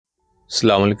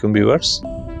আসসালামু আলাইকুম ভিউয়ার্স,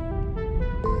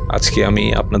 আজকে আমি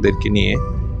আপনাদেরকে নিয়ে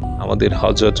আমাদের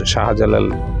হযরত শাহজালাল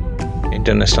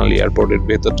ইন্টারন্যাশনাল এয়ারপোর্টের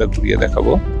ভেতরটা ঘুরিয়ে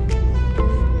দেখাবো।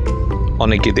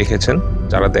 অনেকে দেখেছেন,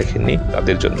 যারা দেখেননি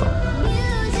তাদের জন্য।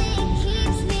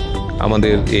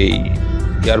 আমাদের এই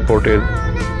এয়ারপোর্টের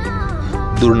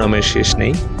দুর্নামের শেষ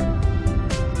নেই।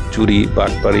 চুরি,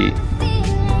 বাটপারি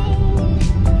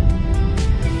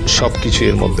সবকিছু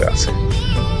এর মধ্যে আছে।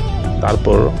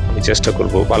 তারপর আমি চেষ্টা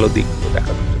করব ভালো দিকগুলো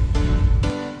দেখানোর জন্য।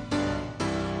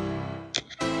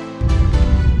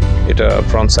 এটা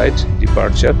ফ্রন্ট সাইড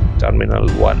ডিপার্চার টার্মিনাল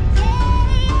 1।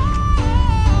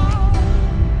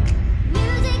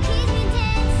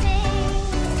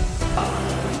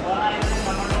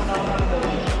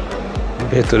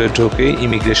 ভেতরে ঢুকে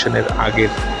ইমিগ্রেশনের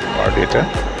আগের পার্ট এটা।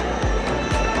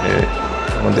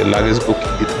 আমাদের লাগেজ বুকিং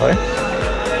দিতে হয়।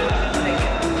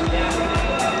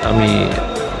 আমি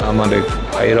আমার এক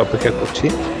ভাইয়ের অপেক্ষা করছি।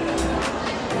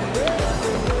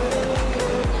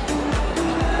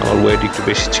 আমার ওয়েট একটু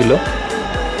বেশি ছিল,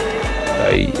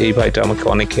 তাই এই ভাইটা আমাকে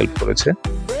অনেক হেল্প করেছে।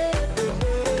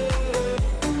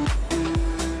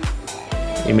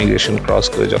 ইমিগ্রেশন ক্রস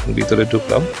করে যখন ভিতরে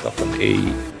ঢুকলাম, তখন এই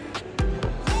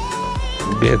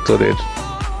ভেতরের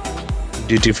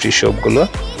ডিউটি ফ্রি শপগুলো,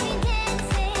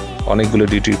 অনেকগুলো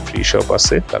ডিউটি ফ্রি শপ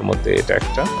আছে, তার মধ্যে এটা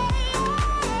একটা।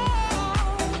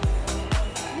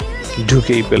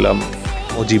 ঢুকেই পেলাম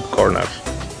মুজিব কর্নার।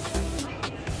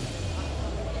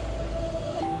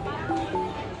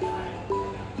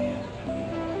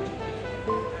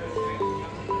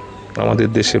 আমাদের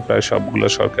দেশে প্রায় সবগুলো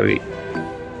সরকারি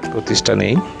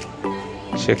প্রতিষ্ঠানেই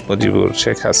শেখ মুজিবুর,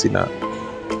 শেখ হাসিনা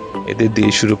এদের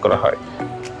দিয়ে শুরু করা হয়।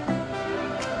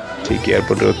 ঠিক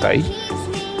এয়ারপোর্টেও তাই।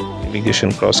 ইমিগ্রেশন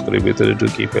ক্রস করে ভেতরে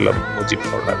ঢুকেই পেলাম মুজিব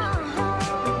কর্নার।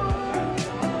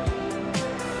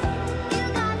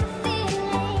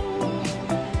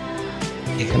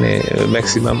 এখানে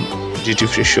ম্যাক্সিমাম ডিউটি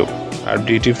ফ্রি শপ। আর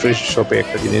ডিউটি ফ্রি শপে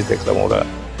একটা জিনিস দেখলাম, ওরা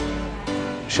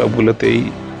সবগুলোতেই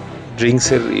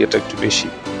ড্রিঙ্কসের ইয়েটা একটু বেশি।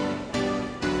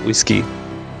 হুইস্কি।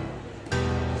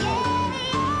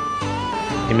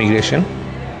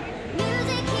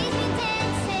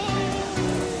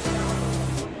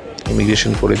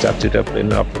 ইমিগ্রেশন করে যাত্রীরা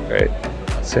প্লেনের অপেক্ষায়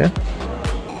আছে।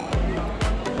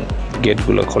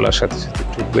 গেটগুলো খোলার সাথে সাথে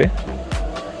ঢুকবে।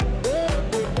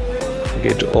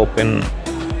 গেট ওপেন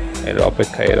এর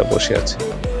অপেক্ষায় এরা বসে আছে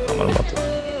আমার মতো।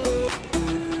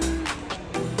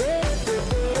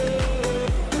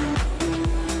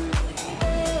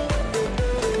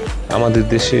 আমাদের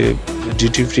দেশে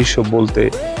ডিউটি ফ্রি শপ বলতে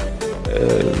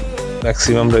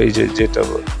ম্যাক্সিমামরা এই যেটা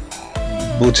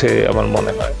বুঝে আমার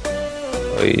মনে হয়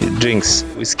ওই ড্রিঙ্কস,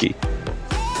 হুইস্কি।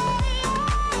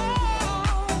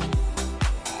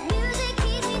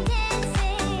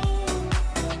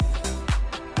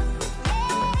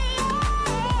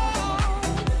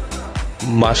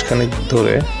 মাসখানেক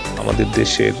ধরে আমাদের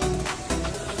দেশের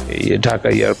এই ঢাকা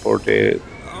এয়ারপোর্টে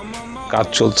কাজ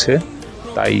চলছে,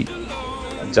 তাই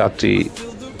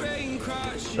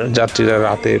যাত্রীরা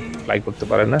রাতে ফ্লাই করতে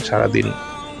পারে না।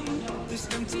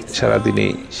 সারাদিনই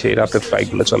সেই রাতের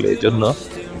ফ্লাইটগুলো চলে। এই জন্য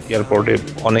এয়ারপোর্টে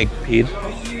অনেক ভিড়।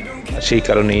 সেই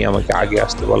কারণেই আমাকে আগে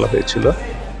আসতে বলা হয়েছিল,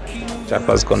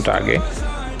 4-5 ঘন্টা আগে।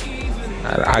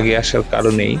 আর আগে আসার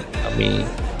কারণেই আমি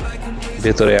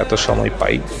ভেতরে এত সময়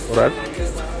পাই ঘোরার।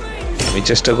 আমি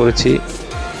চেষ্টা করেছি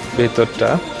ভেতরটা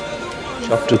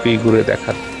সবটুকুই ঘুরে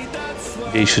দেখার,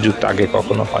 এই সুযোগটা আগে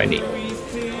কখনো হয়নি।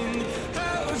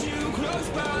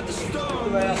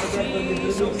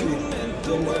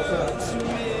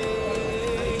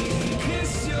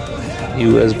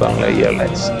 US Bangla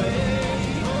airlines.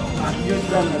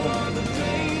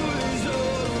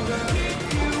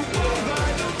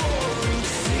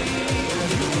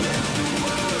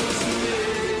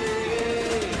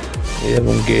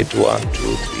 এবং গেট 1, 2,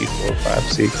 3, 4, 5,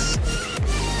 6,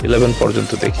 11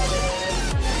 পর্যন্ত দেখি।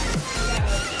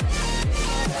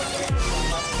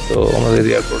 তো আমাদের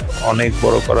এয়ারপোর্ট অনেক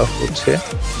বড় করা হচ্ছে।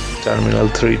 টার্মিনাল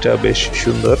 3টা বেশ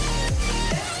সুন্দর।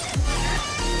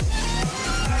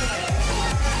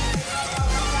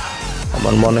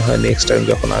 আমার মনে হয় নেক্সট টাইম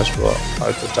যখন আসবো,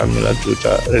 হয়তো টার্মিনাল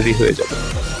 2টা রেডি হয়ে যাবে।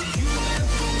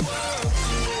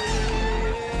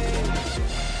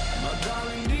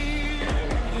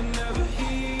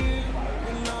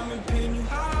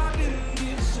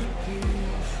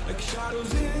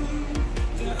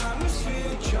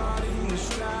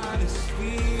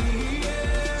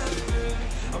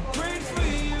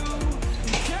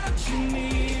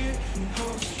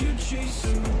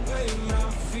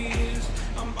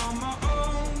 I'm on my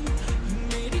own,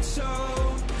 made it so,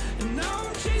 and now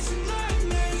I'm chasing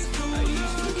nightmares.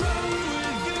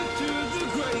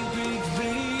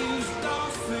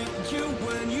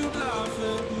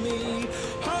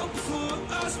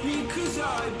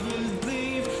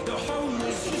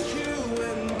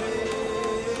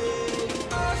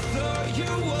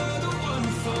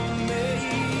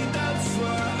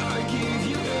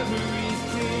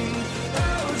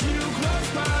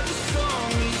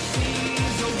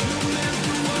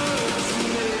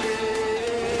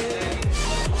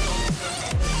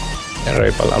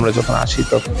 Arrival. আমরা যখন আসি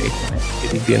তখন এখানে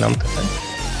এদিক দিয়ে নামতে হয়।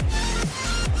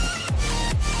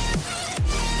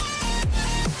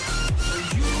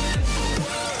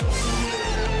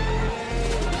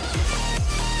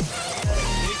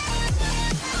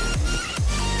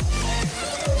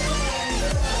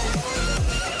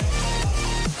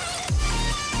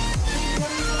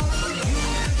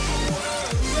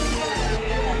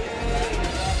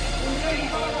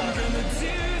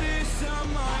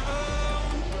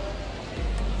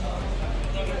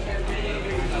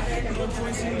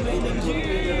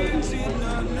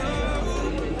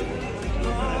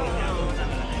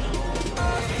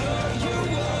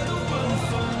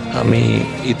 আমি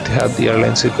ইতিহাদ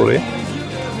এয়ারলাইন্সে করে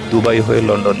দুবাই হয়ে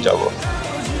লন্ডন যাব।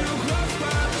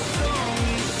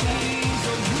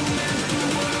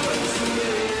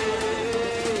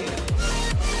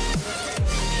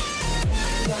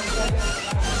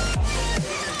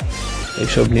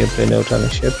 এইসব নিয়ে প্লেনে ওঠা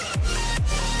নিষেধ।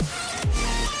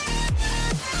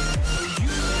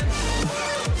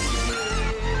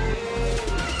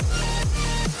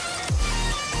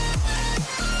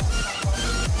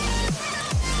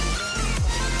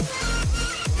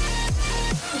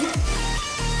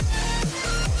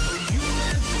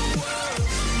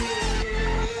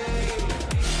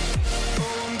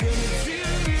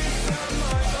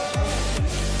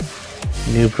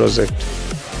 নিউ প্রজেক্ট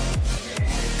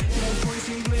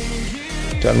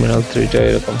টার্মিনাল 3টা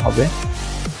এরকম হবে,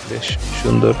 বেশ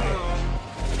সুন্দর।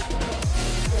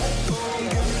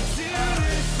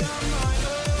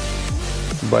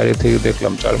 বাইরে থেকে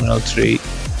দেখলাম টার্মিনাল 3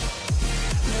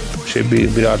 সে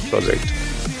বিরাট প্রজেক্ট,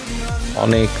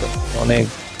 অনেক অনেক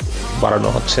বাড়ানো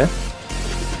হচ্ছে।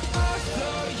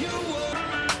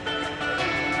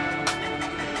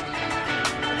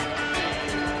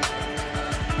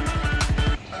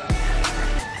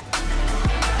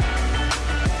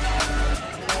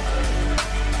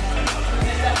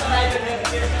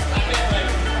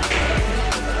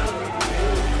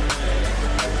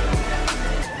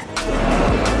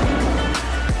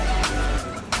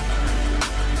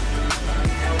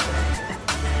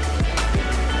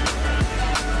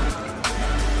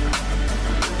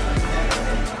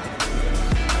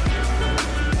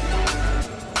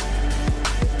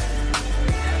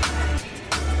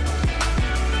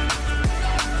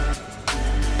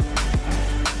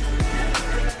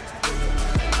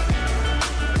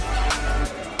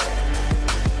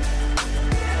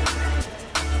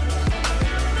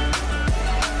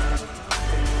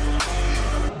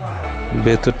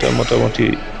 ভেতরটা মোটামুটি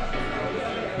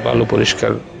ভালো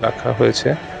পরিষ্কার রাখা হয়েছে।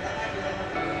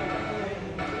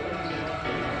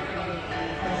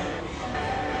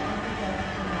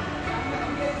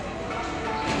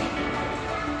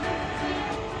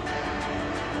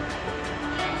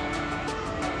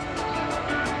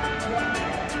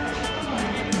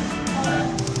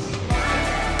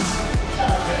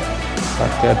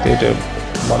 এটা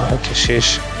মনে হচ্ছে শেষ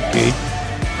গেট,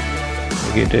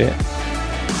 গেটে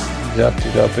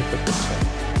যাত্রীরা অপেক্ষা করছে।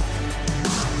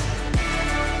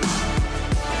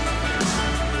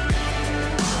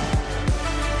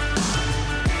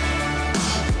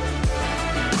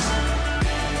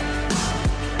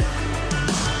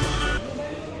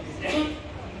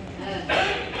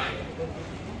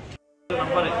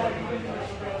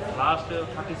 लास्ट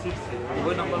 36 है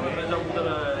वही नंबर में मैं जब उधर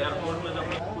एयरपोर्ट में जब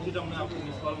उसी टाइम में आपको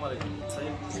मिस कॉल मारेगी।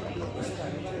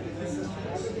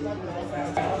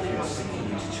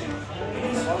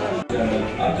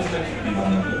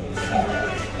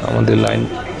 আমাদের লাইন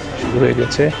শুরু হয়ে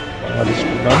গেছে, বাংলাদেশ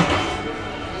বিমান।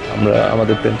 আমরা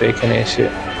আমাদের প্লেনটা এখানে এসে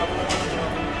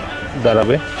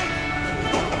দাঁড়াবে।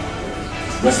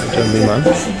 এটা বিমান।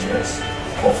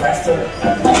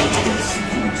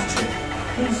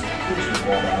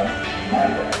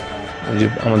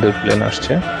 আমাদের প্লেন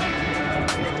আসছে,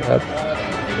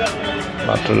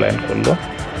 মাত্র ল্যান্ড করলো।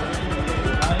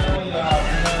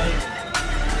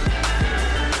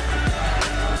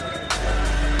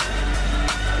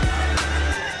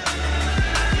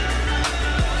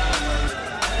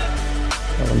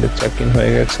 আমাদের চেক ইন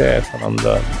হয়ে গেছে, এখন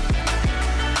আমরা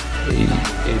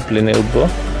এই প্লেনে উঠবো।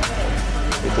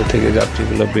 ভিতর থেকে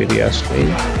যাত্রীগুলো বেরিয়ে আসলেই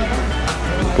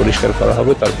পরিষ্কার করা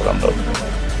হবে, তারপর আমরা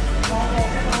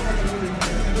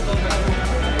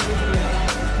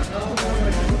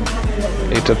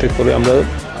এটাতে করে আমরা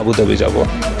আবুধাবি যাব,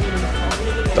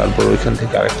 তারপর ওইখান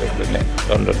থেকে আরেকটা প্লেনে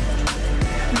লন্ডন।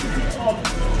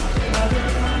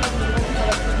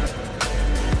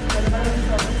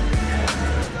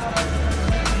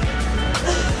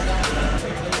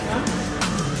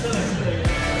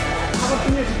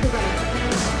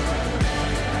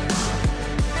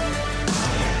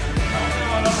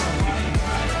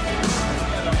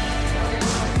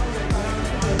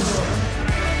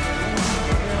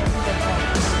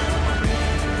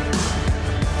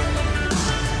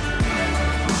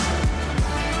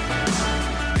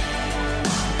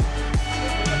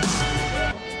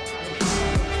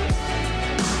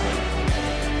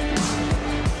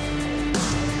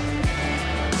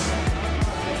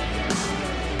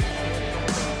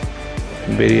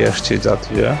 বেরিয়ে আসছে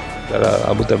যাত্রীরা যারা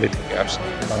আবুধাবি থেকে আসছে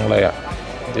বাংলায়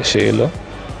দেশে এলো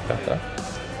ঢাকা,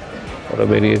 ওরা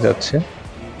বেরিয়ে যাচ্ছে।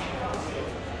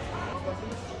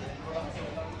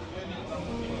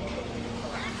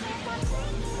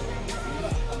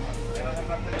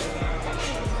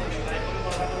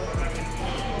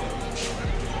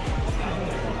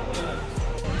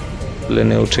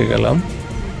 প্লেনে উঠে গেলাম,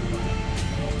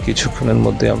 কিছুক্ষণের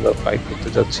মধ্যে আমরা ফ্লাইট করতে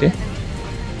যাচ্ছি।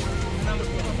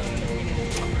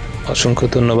 অসংখ্য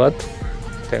ধন্যবাদ।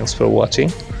 Thanks for watching.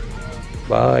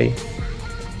 বাই।